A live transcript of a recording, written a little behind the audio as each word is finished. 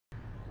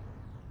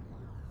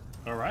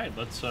Alright,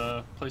 let's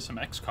play some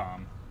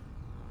XCOM.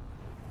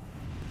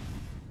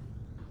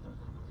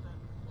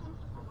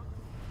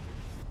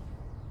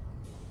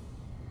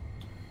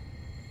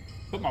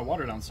 Put my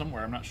water down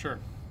somewhere, I'm not sure.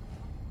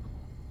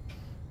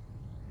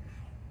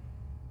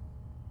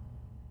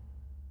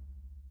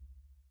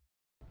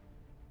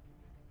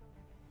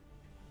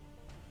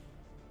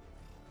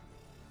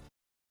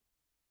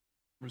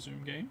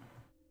 Resume game.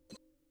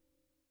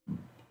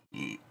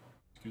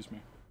 Excuse me.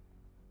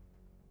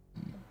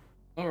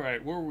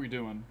 Alright, what were we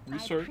doing?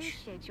 Research? I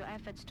appreciate your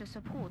efforts to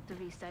support the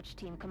research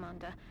team,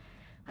 Commander.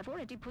 I've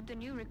already put the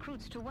new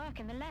recruits to work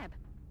in the lab.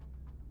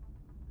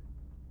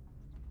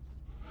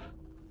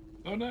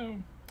 Oh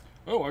no.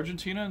 Oh,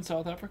 Argentina and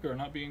South Africa are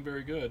not being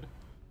very good.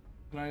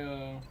 Can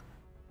I,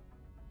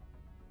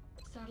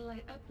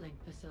 Satellite uplink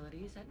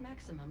facilities at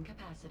maximum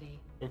capacity.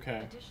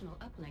 Okay. Additional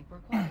uplink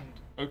required.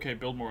 Okay,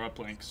 build more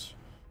uplinks.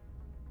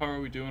 How are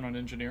we doing on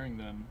engineering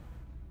then?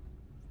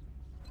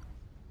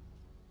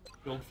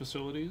 Build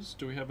facilities?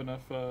 Do we have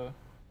enough,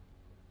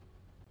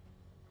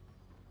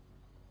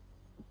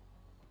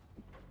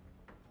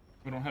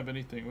 We don't have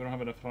anything. We don't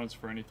have enough funds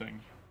for anything.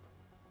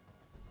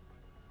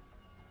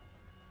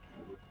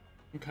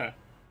 Okay.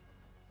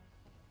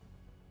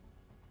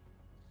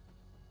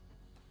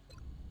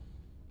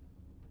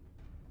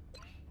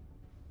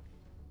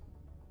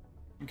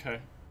 Okay.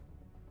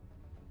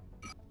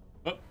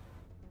 Oh.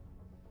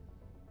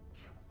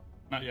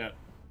 Not yet.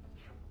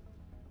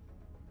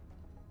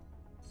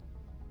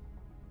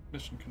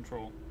 Mission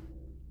control.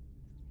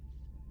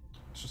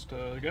 Let's just,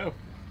 go.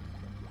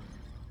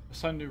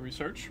 Assign new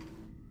research.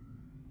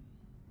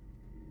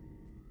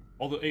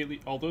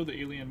 Although the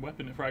alien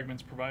weapon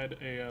fragments provide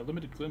a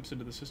limited glimpse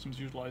into the systems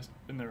utilized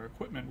in their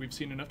equipment, we've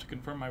seen enough to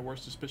confirm my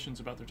worst suspicions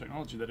about their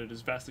technology that it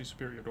is vastly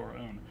superior to our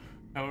own.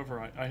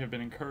 However, I have been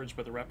encouraged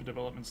by the rapid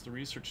developments the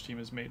research team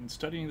has made in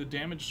studying the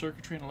damaged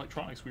circuitry and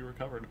electronics we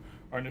recovered.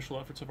 Our initial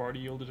efforts have already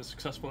yielded a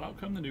successful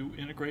outcome. The new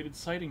integrated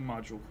sighting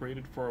module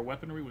created for our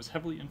weaponry was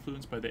heavily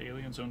influenced by the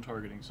alien's own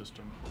targeting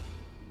system.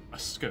 A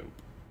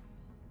scope.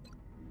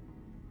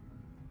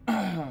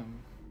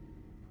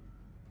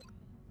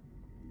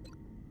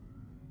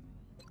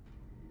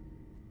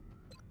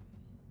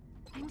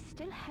 I'm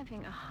still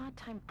having a hard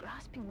time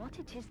grasping what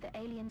it is the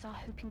aliens are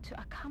hoping to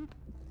accomplish.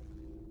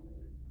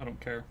 I don't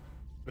care.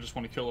 I just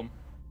want to kill them.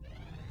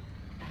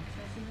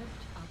 Access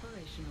lift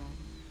operational.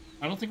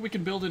 I don't think we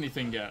can build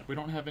anything yet. We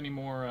don't have any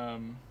more,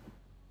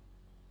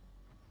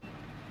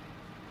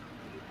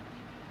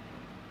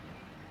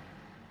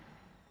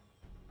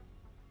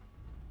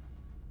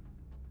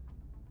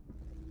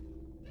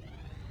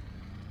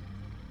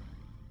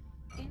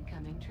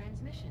 Incoming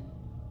transmission.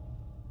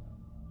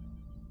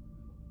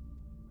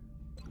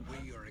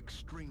 We are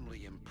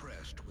extremely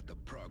impressed with the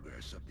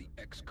progress of the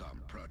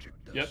XCOM project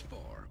thus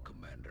far,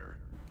 Commander.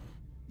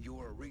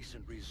 Your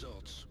recent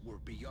results were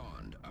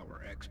beyond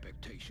our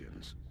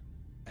expectations,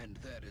 and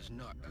that is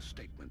not a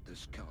statement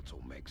this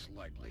council makes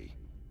lightly.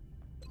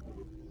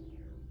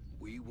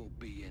 We will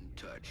be in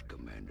touch,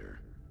 Commander.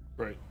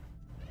 Right.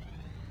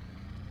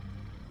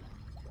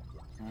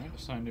 Alright,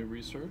 assign new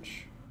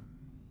research.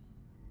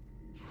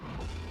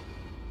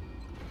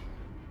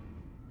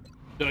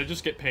 Did I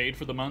just get paid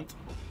for the month?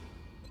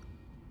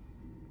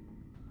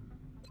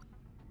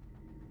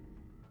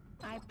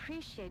 I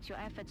appreciate your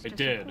efforts I to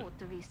did. support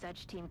the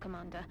research team,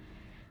 Commander.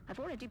 I've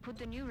already put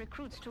the new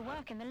recruits to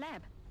work in the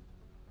lab.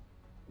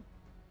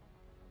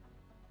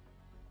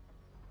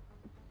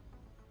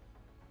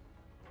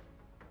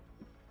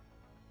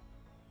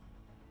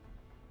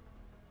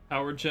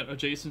 Power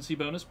adjacency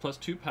bonus plus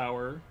 2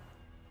 power.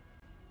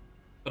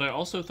 But I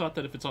also thought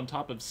that if it's on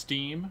top of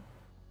Steam,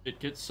 it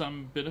gets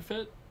some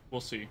benefit.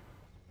 We'll see.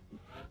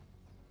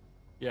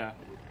 Yeah.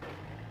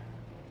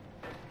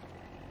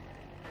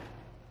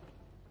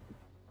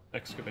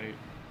 Excavate.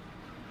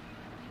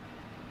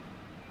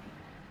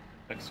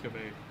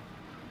 Excavate.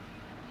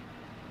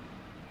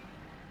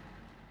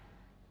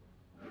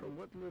 From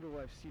what little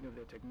I've seen of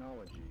their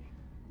technology,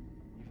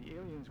 if the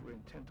aliens were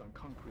intent on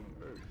conquering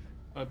Earth,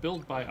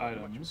 Build by what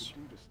you items.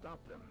 could do to stop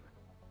them.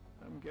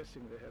 I'm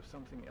guessing they have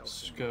something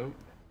else in Scope. mind.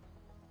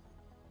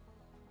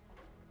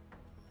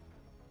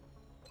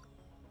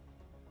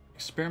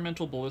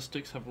 Experimental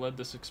ballistics have led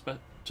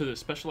to the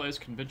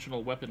specialized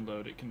conventional weapon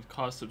load. It can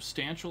cause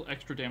substantial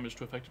extra damage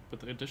to effective, but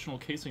the additional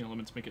casing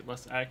elements make it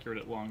less accurate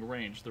at long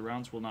range. The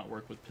rounds will not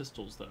work with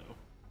pistols, though.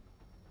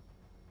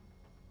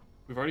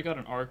 We've already got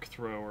an arc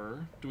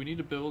thrower. Do we need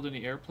to build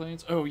any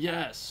airplanes? Oh,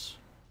 yes!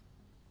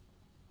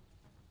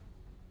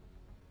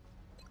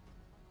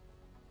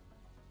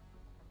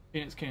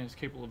 Phoenix cannon is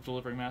capable of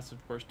delivering massive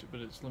burst, but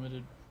it's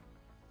limited.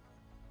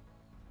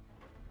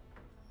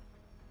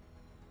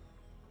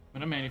 I'm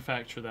gonna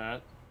manufacture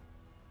that.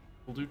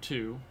 We'll do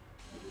 2.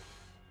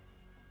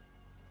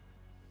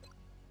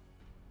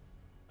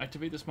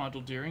 Activate this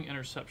module during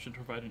interception to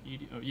provide an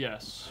ED. Oh,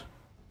 yes.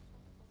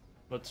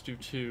 Let's do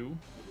 2.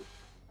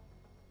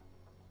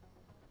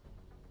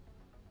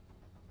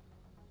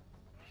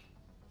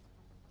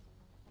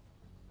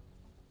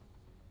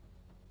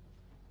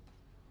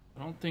 I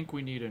I don't think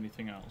we need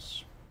anything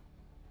else.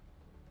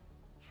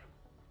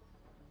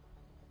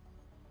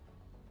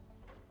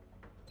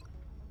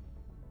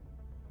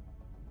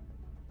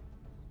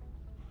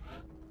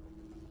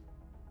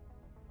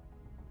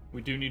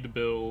 We do need to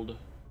build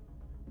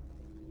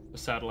a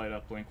satellite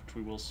uplink, which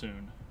we will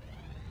soon.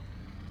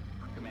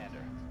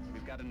 Commander,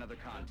 we've got another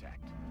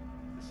contact.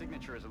 The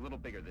signature is a little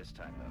bigger this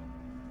time, though.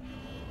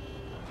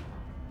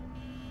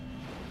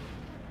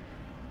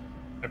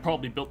 I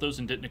probably built those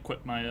and didn't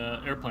equip my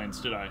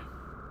airplanes, did I?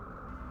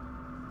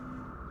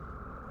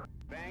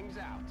 Bangs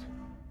out.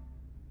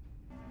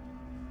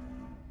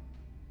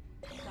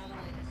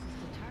 Satellite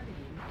assisted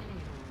targeting enabled.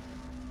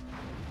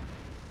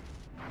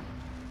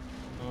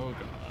 Oh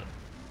god.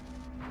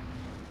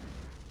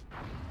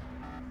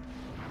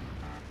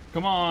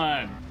 Come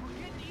on! We're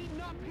getting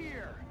eaten up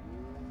here!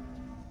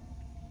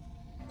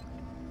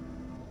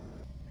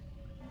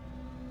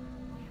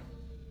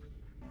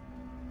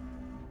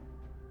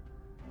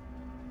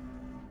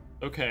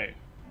 Okay.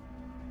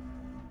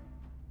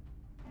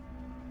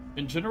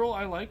 In general,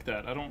 I like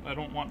that. I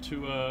don't want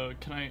to,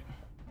 can I...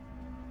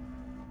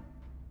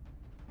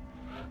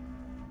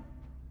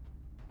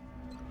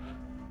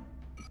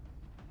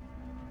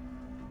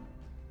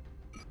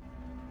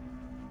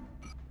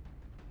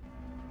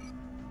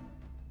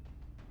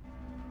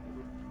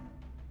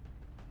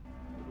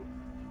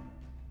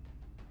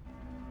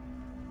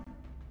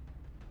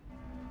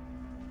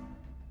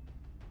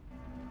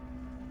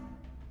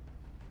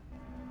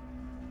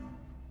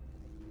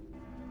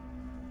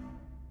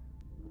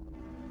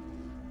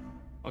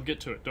 I'll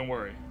get to it, don't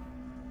worry.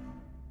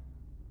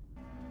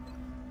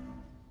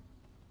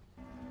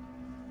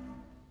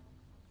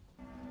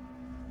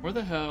 Where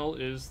the hell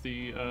is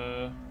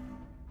the,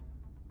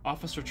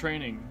 officer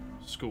training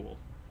school?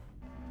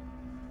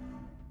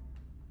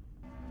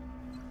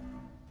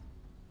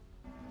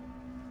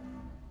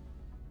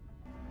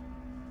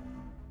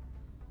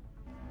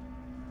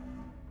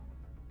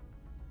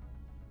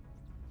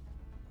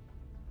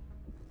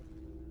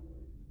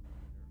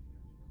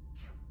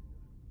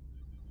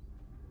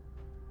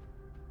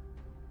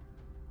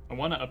 I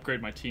want to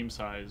upgrade my team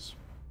size,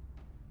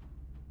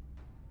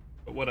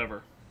 but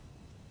whatever.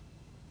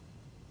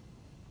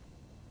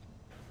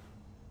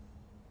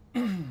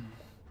 We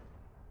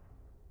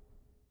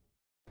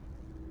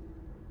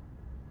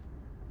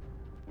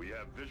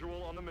have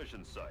visual on the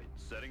mission site.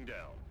 Setting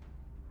down.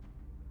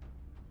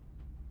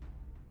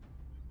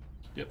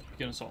 Yep,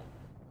 begin assault.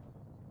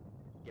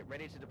 Get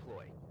ready to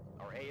deploy.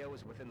 Our AO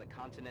is within the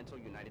continental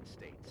United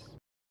States.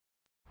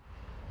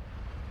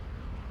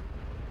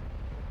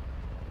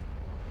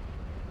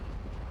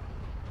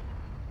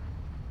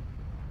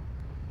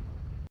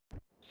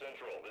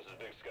 Central, this is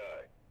Big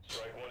Sky.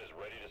 Strike 1 is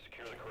ready to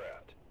secure the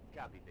craft.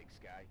 Copy, Big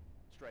Sky.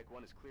 Strike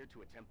 1 is cleared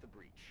to attempt the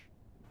breach.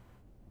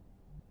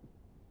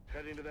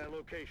 Heading to that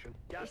location.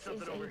 Got This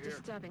something is over a here.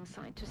 disturbing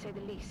sight, to say the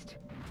least.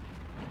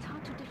 It's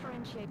hard to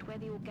differentiate where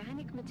the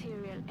organic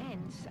material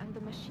ends and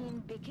the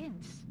machine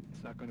begins.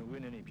 It's not going to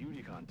win any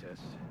beauty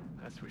contests,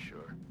 that's for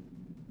sure.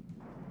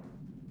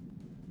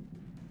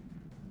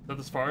 Is that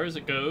as far as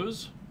it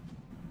goes?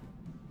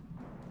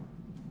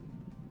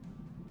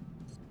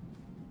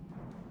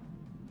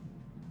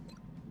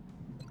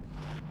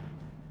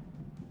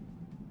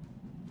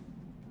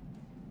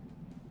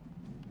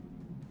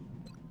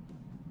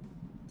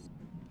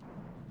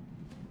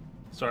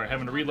 Sorry,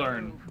 having to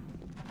relearn.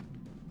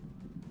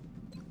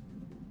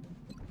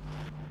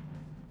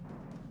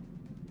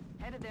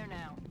 Headed there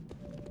now.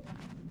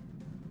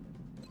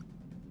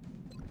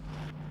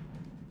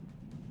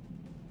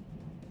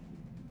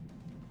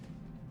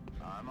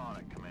 I'm on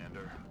it,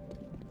 Commander.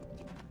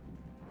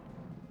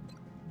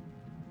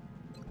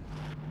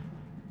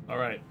 All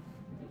right.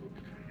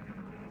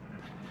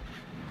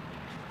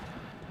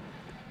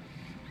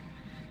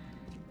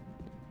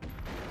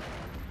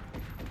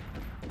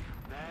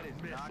 That is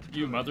not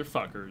You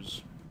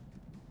motherfuckers.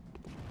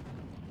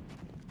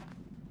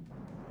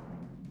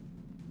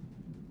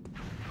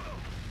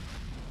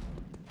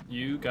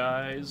 You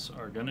guys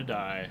are gonna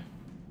die.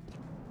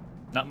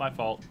 Not my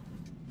fault.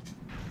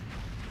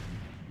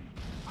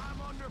 I'm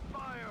under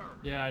fire!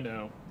 Yeah, I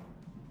know.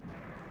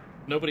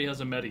 Nobody has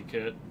a medi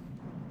kit.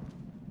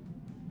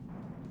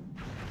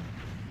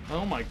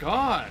 Oh my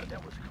god!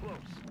 That was close.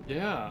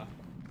 Yeah.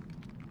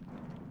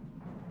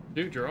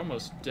 Dude, you're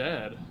almost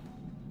dead.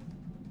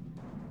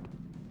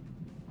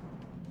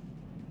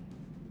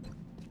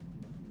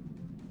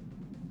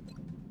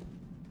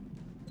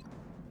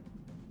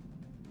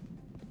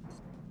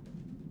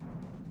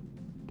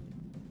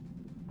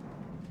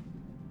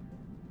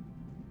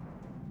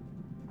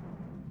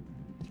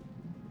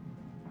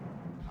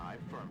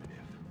 Affirmative.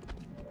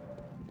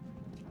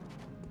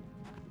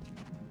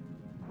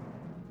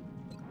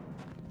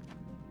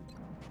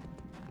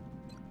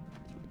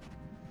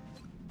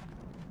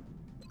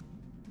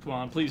 Come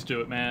on, please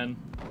do it, man.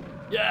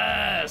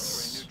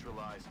 Yes!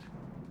 Neutralized.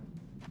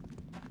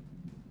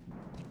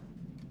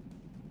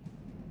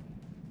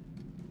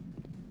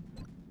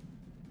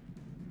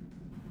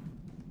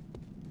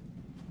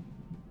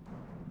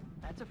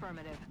 That's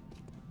affirmative.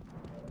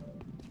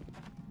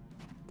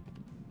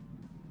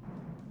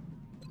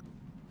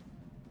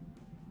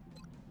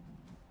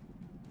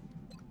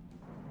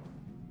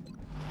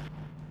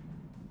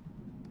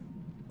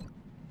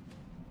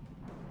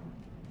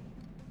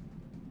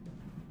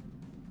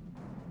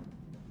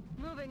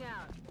 Moving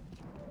out.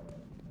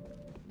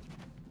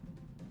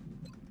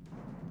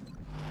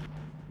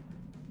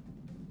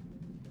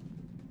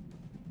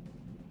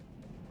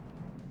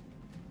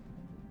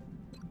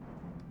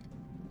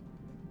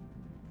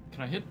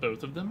 Can I hit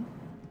both of them?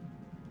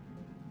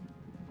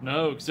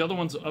 No, because the other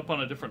one's up on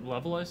a different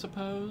level, I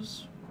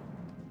suppose.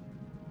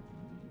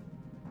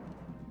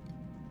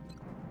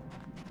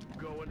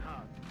 Going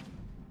hot.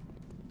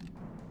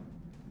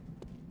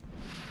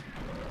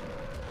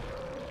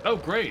 Oh,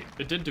 great.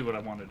 It did do what I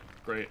wanted.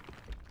 Great.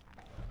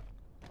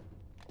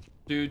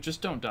 Dude,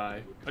 just don't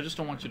die. I just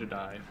don't want you to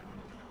die.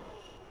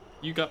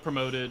 You got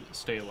promoted.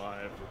 Stay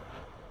alive.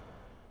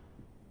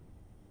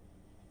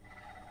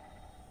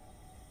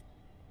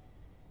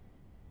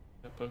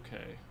 Yep,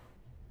 okay.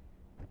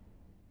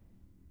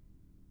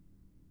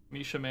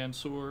 Misha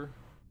Mansour.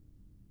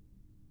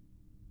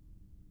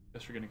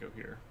 Guess we're gonna go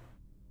here.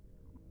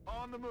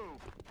 On the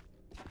move.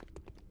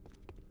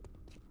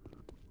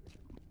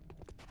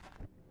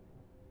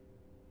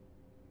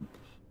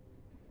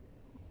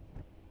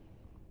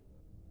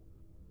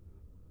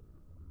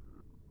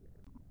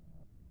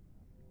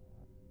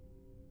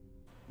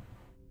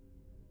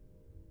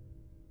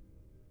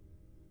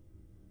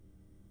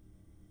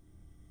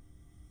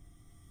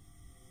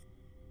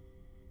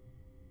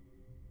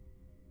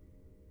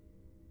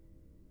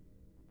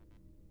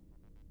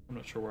 I'm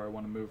not sure where I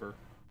want to move her.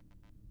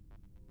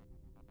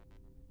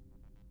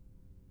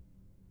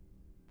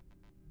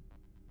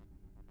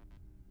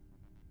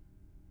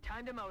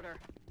 Time to motor.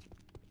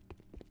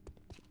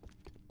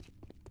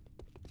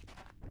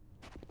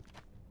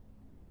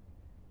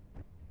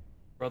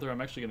 Brother, I'm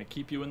actually gonna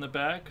keep you in the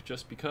back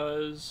just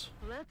because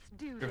Let's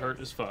do you're this. hurt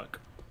as fuck.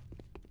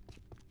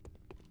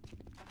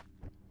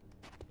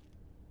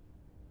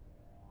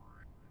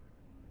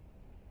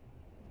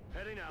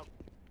 Heading out.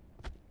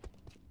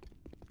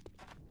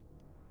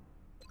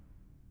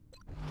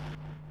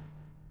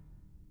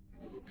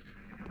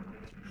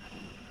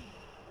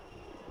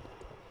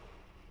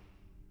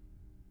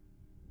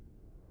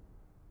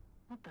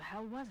 What the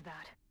hell was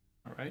that?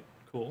 Alright,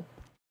 cool.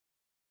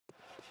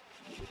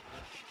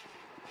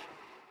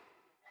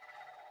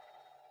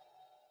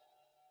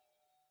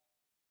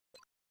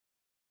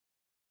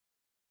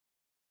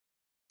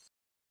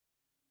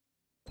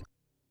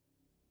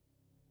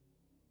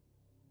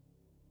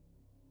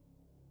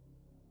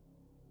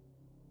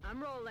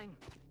 I'm rolling.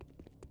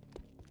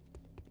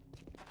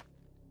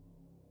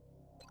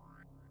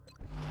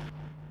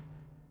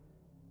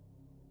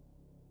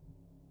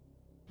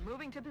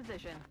 Moving to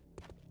position.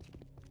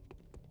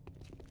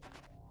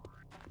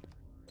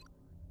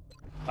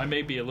 I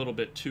may be a little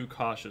bit too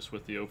cautious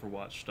with the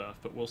Overwatch stuff,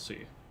 but we'll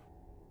see.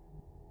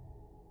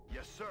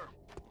 Yes, sir.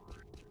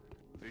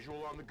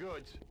 Visual on the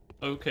goods.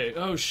 Okay,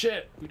 oh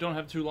shit! We don't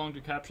have too long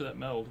to capture that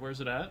meld. Where's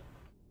it at?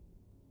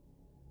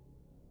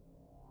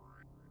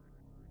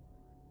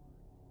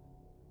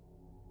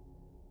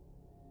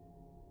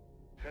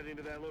 Heading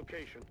to that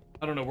location.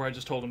 I don't know where I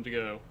just told him to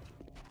go.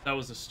 That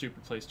was a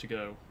stupid place to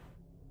go.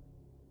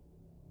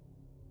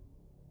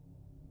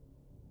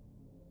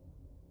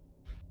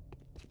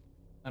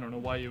 I don't know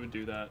why you would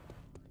do that.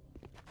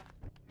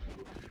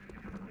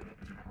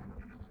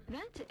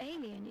 That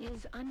alien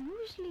is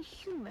unusually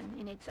human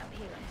in its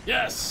appearance.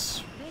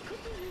 Yes! They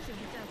could be using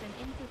it as an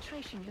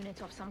infiltration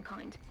unit of some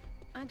kind.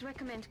 I'd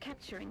recommend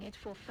capturing it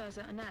for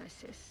further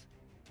analysis.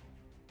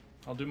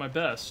 I'll do my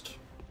best.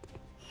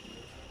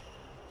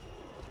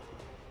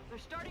 They're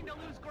starting to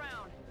lose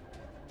ground.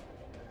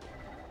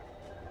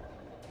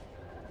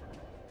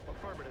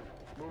 Affirmative.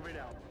 Moving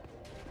out.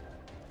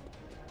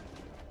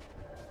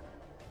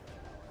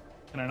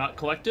 Can I not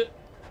collect it?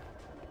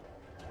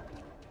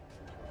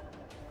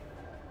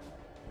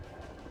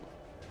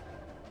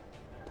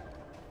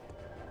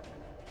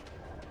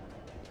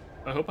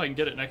 I hope I can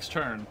get it next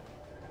turn.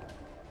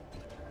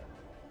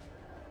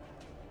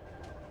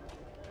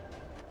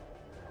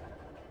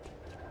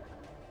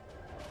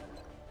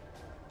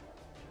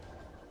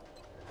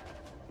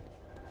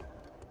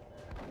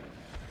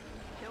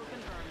 Kill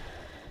confirmed.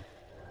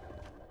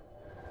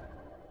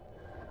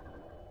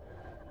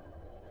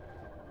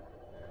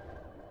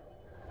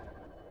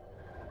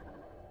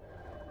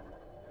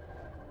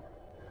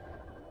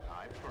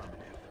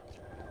 Affirmative.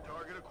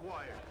 Target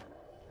acquired.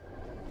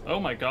 Oh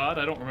my god,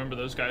 I don't remember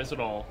those guys at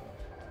all.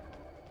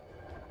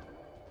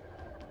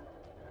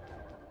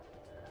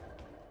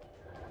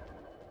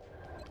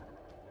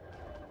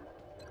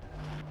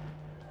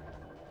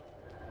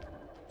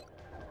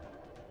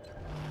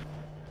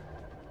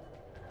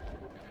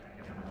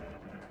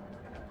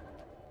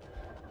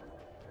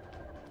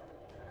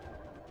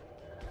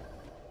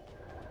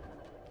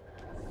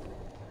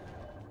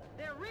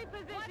 They're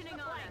repositioning on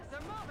us.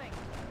 They're moving.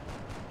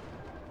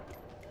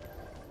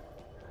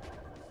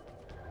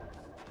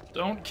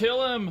 Don't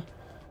kill him!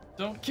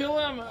 Don't kill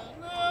him!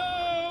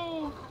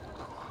 No!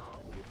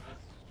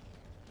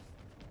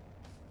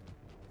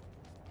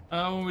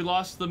 Oh, we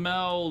lost the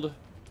meld.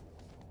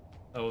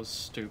 That was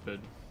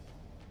stupid.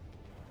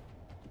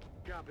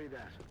 Copy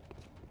that.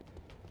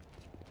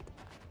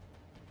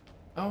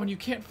 Oh, and you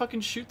can't fucking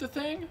shoot the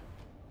thing?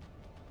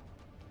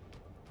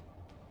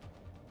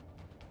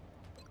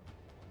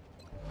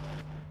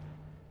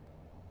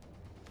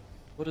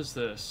 What is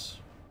this?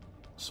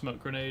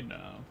 Smoke grenade?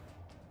 No.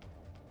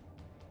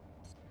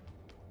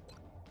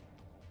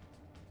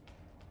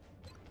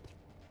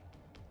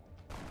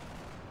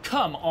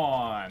 Come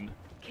on!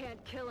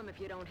 Can't kill him if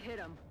you don't hit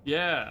him.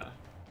 Yeah.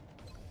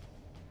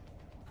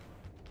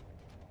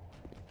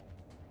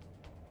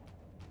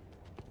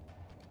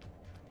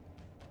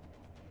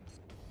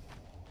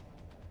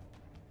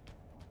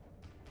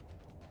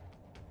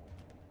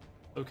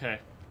 Okay.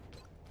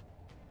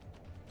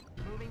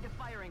 Moving to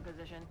firing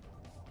position.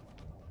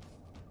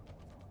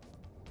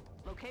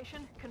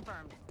 Location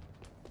confirmed.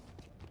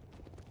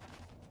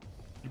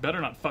 You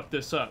better not fuck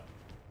this up.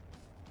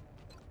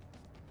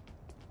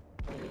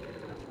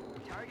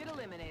 Target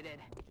eliminated.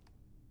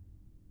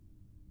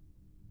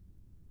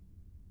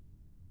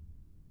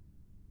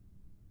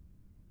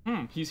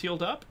 He's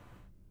healed up?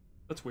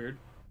 That's weird.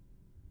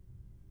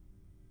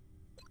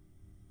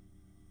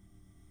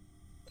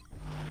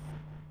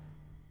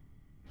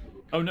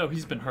 Oh no,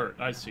 he's been hurt.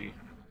 I see.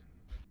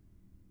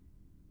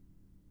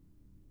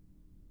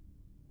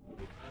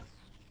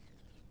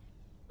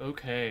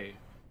 Okay.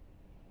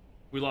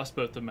 We lost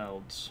both the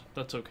melds.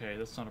 That's okay,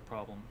 that's not a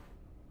problem.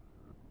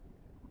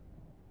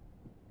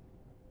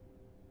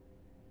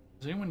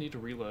 Does anyone need to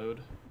reload?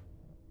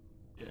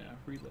 Yeah,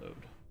 reload.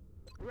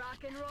 Rock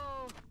and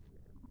roll.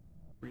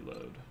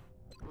 Reload.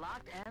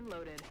 Locked and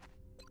loaded.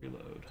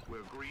 Reload.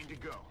 We're green to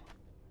go.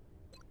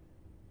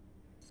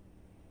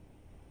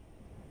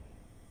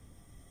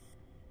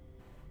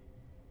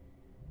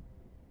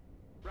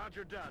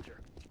 Roger,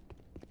 Dodger.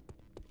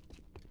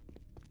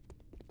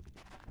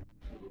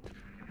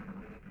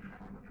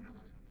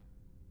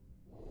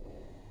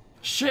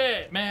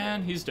 Shit,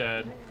 man, he's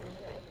dead.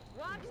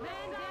 Watch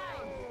man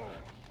down.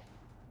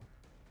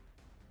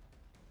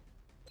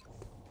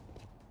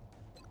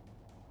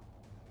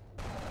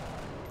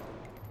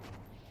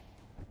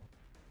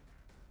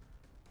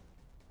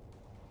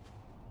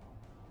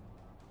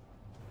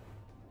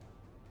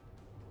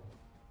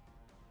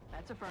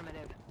 That's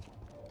affirmative.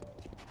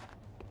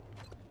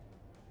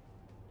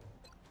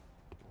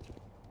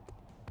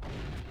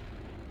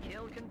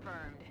 Kill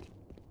confirmed.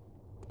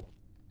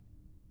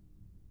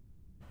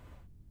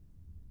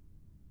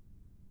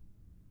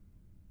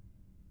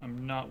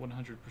 I'm not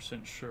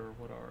 100% sure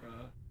what our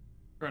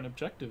current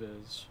objective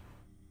is.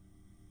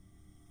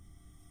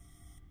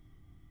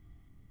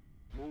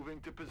 Moving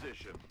to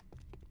position.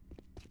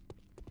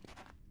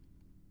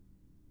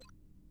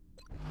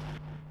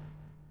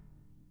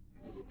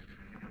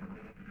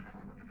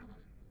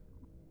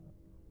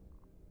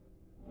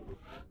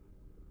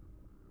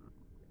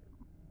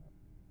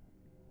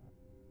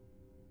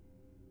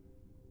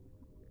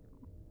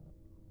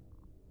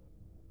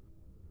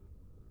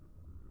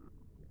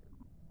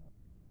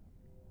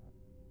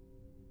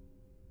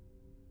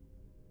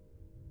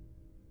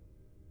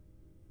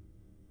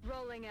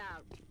 Rolling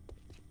out.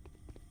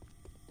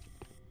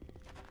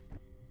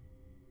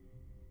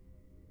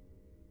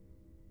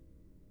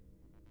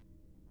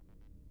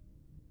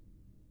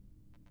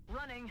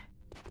 Running.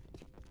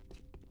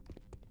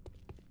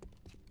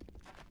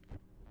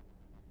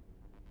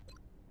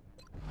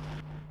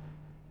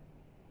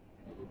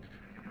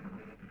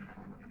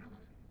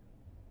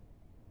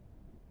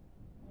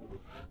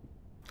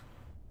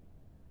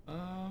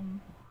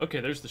 Okay,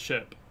 there's the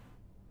ship.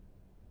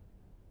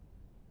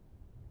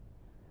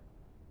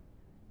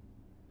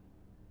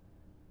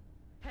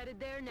 Headed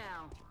there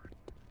now.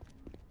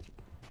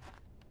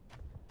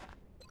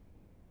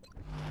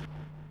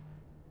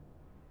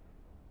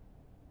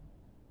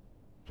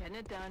 Getting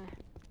it done.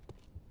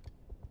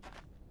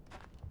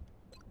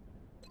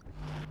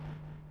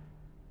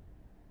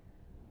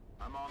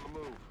 I'm on the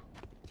move.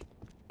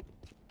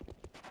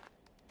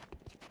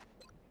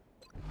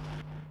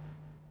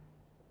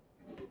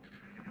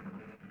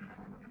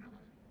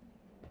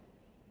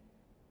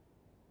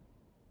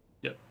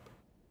 Yep.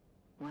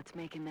 What's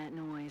making that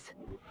noise?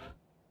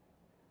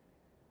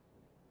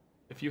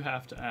 If you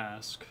have to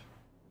ask.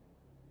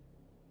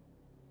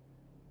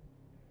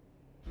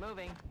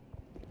 Moving.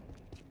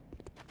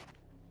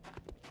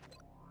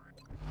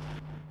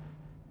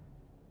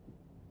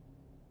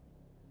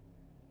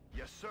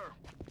 Yes, sir.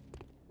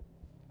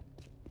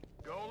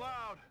 Go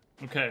loud.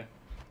 Okay.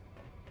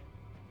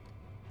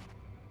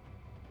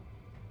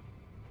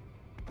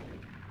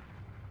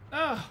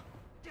 Ah!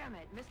 Damn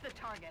it, missed the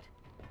target.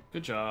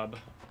 Good job.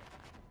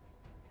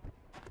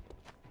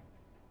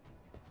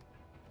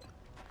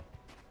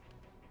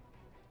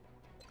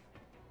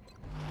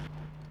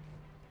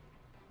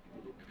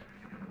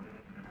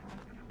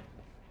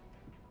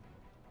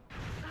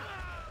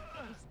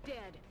 He's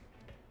dead.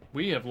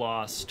 We have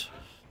lost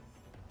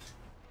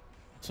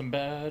some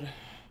bad.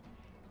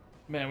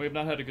 Man, we have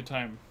not had a good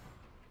time.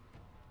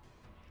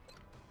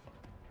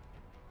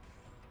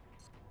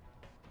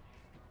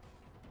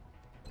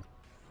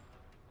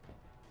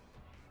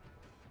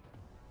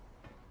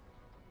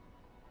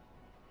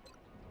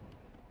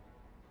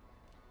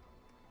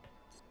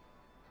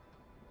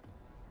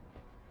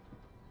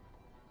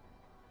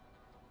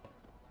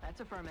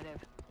 That's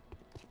affirmative.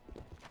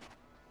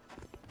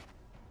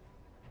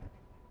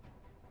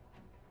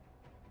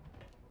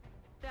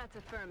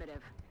 That's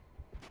affirmative.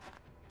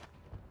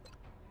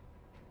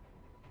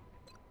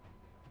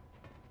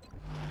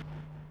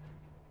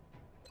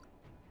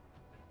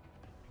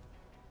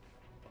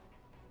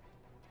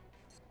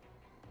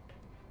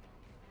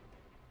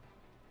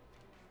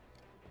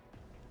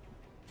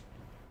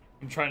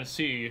 I'm trying to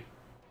see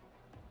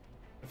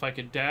if I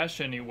could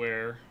dash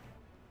anywhere.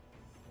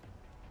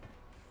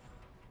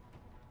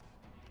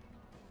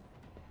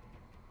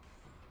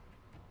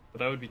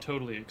 But I would be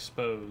totally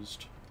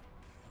exposed.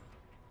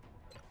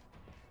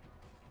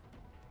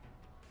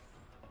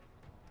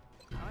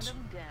 Hunt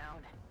them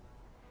down.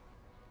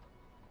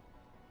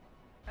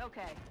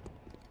 Okay.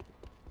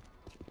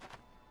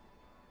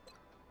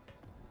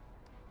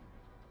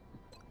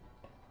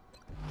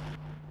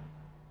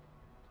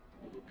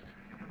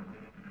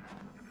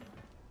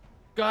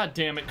 God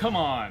damn it, come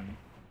on!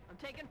 I'm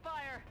taking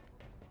fire.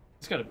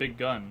 He's got a big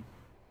gun.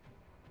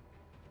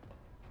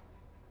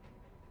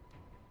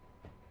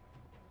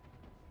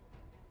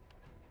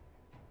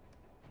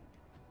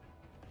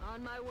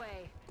 On my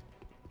way.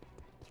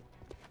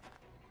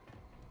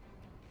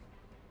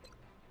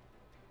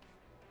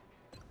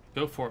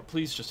 Go for it,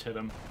 please just hit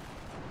him.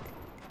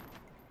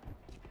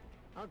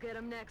 I'll get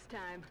him next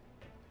time.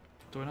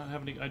 Do I not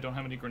have any? I don't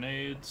have any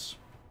grenades.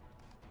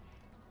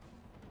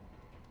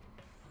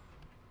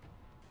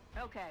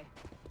 Okay.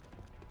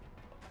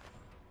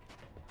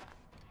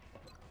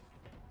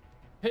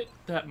 Hit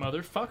that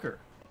motherfucker.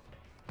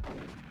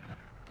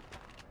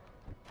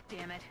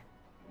 Damn it.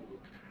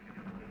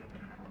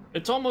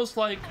 It's almost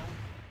like...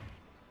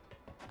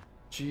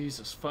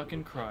 Jesus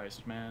fucking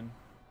Christ, man.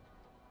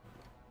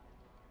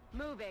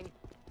 Moving.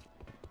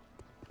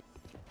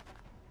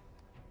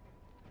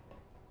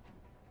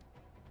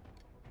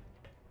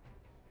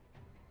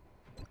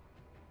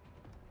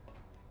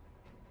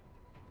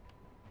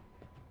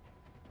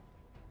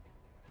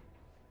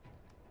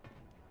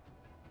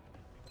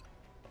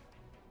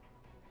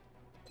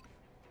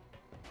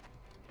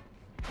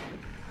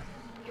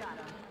 Got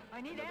him.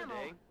 I need Another ammo.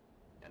 day,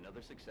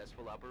 another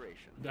successful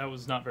operation. That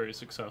was not very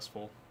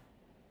successful.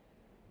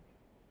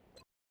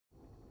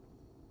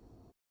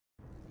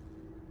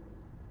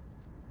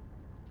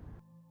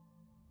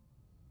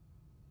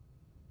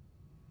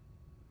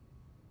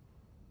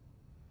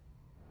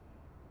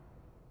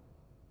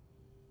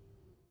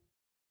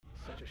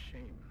 Such a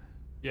shame.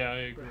 Yeah, I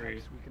agree.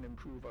 Perhaps we can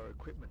improve our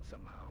equipment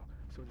somehow,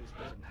 so this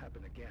doesn't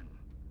happen again.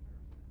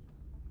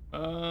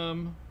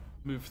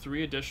 Move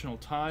 3 additional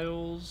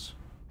tiles.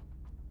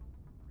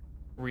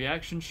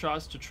 Reaction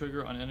shots to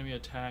trigger on enemy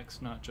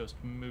attacks, not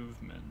just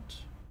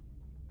movement.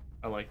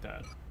 I like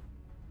that.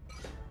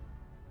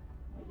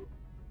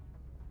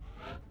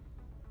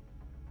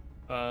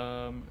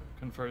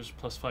 Confers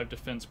 +5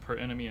 defense per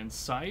enemy in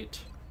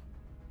sight.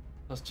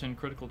 +10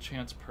 critical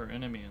chance per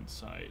enemy in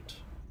sight.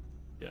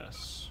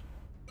 Yes.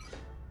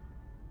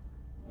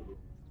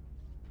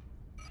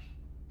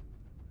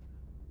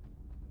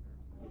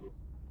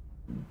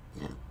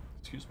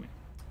 Excuse me.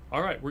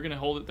 Alright, we're gonna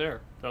hold it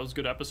there. That was a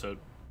good episode.